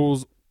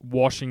Bengals,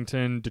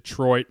 Washington,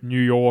 Detroit,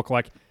 New York.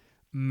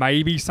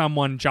 Maybe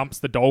someone jumps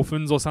the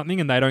Dolphins or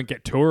something, and they don't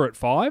get Tua at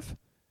 5.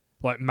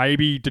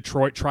 Maybe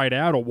Detroit trade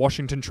out or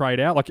Washington trade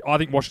out. I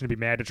think Washington would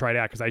be mad to trade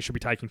out because they should be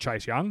taking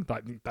Chase Young.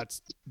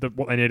 That's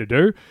what they need to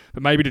do.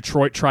 But maybe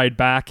Detroit trade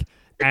back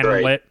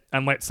Agreed.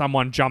 and let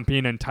someone jump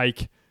in and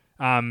take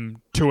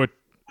Tua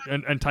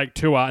and take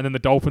Tua, and then the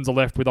Dolphins are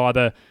left with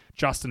either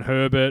Justin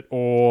Herbert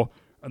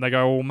and they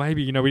go, well,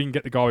 maybe, we didn't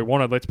get the guy we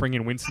wanted. Let's bring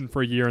in Winston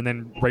for a year and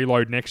then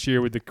reload next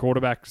year with the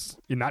quarterbacks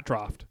in that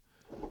draft.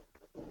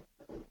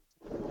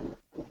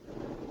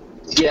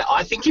 Yeah,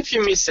 I think if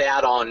you miss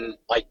out on,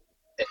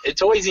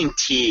 it's always in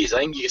tiers. I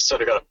think you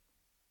sort of got to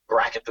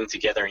bracket them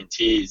together in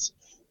tiers.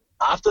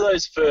 After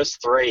those first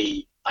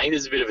three, I think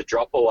there's a bit of a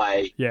drop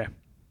away. Yeah.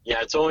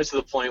 It's almost to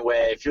the point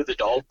where if you're the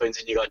Dolphins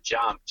and you got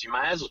jumped, you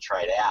may as well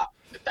trade out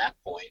at that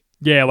point.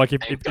 Yeah, like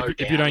if you don't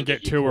and get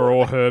get your Tua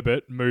or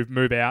Herbert,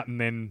 move out and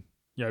then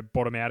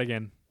bottom out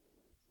again.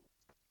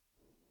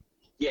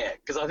 Yeah,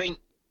 because I think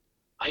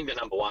the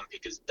number one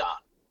pick is done.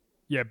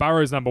 Yeah,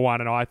 Burrow's number one,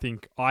 and I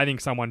think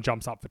someone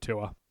jumps up for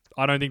Tua.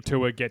 I don't think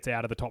Tua gets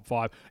out of the top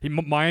 5.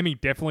 Miami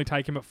definitely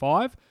take him at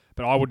 5,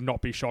 but I would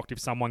not be shocked if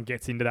someone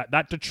gets into that.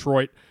 That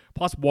Detroit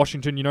plus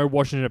Washington,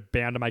 Washington are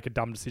bound to make a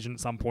dumb decision at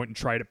some point and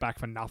trade it back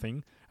for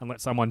nothing and let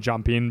someone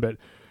jump in. But,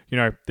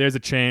 there's a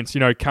chance.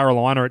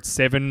 Carolina at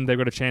 7, they've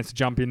got a chance to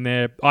jump in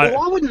there.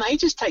 Why wouldn't they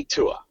just take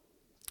Tua?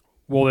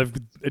 Well,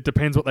 it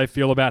depends what they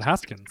feel about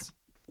Haskins.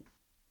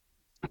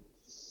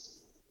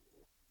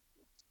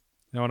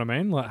 You know what I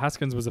mean? Like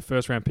Haskins was a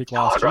first-round pick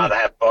last year. I'd rather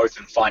have both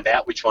and find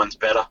out which one's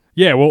better.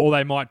 Yeah, well, or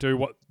they might do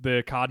what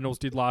the Cardinals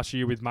did last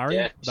year with Murray.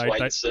 Yeah,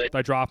 wait and see.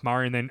 They draft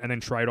Murray and then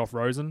trade off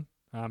Rosen,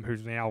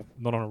 who's now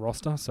not on a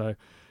roster. So,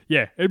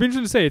 yeah, it'd be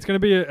interesting to see. It's going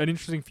to be an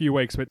interesting few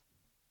weeks. But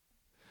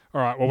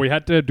all right, well, we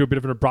had to do a bit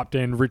of an abrupt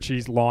end.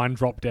 Richie's line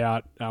dropped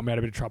out. We had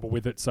a bit of trouble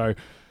with it, so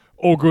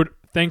all good.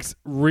 Thanks,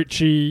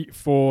 Richie,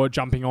 for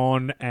jumping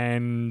on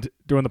and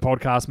doing the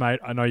podcast, mate.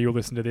 I know you'll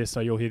listen to this,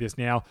 so you'll hear this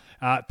now.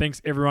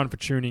 Thanks, everyone, for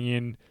tuning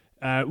in.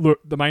 Look,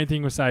 the main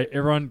thing was say,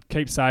 everyone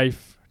keep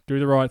safe, do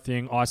the right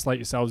thing, isolate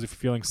yourselves if you're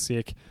feeling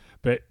sick.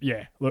 But,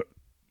 yeah, look,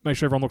 make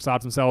sure everyone looks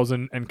after themselves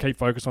and keep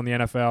focused on the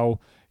NFL.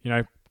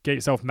 Get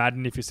yourself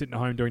Madden if you're sitting at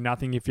home doing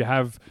nothing. If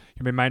you've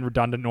been made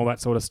redundant and all that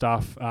sort of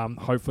stuff,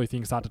 hopefully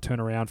things start to turn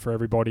around for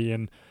everybody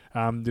and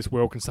this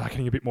world can start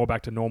getting a bit more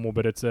back to normal.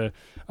 But it's a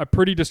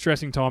pretty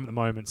distressing time at the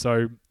moment.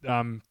 So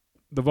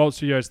the Vault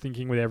Studio is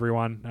thinking with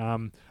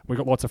everyone. We've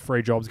got lots of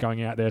free jobs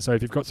going out there. So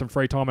if you've got some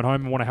free time at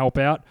home and want to help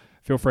out,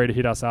 feel free to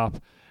hit us up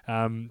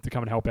to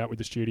come and help out with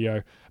the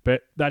studio.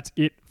 But that's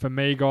it for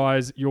me,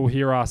 guys. You'll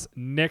hear us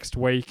next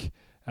week.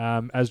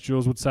 As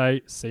Jules would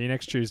say, see you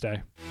next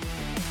Tuesday.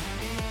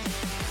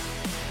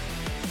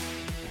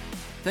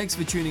 Thanks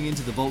for tuning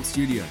into the Vault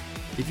Studio.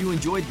 If you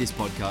enjoyed this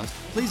podcast,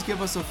 please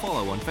give us a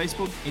follow on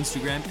Facebook,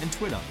 Instagram, and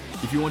Twitter.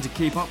 If you want to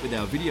keep up with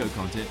our video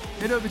content,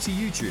 head over to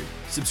YouTube,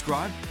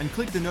 subscribe, and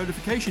click the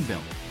notification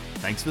bell.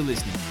 Thanks for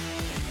listening.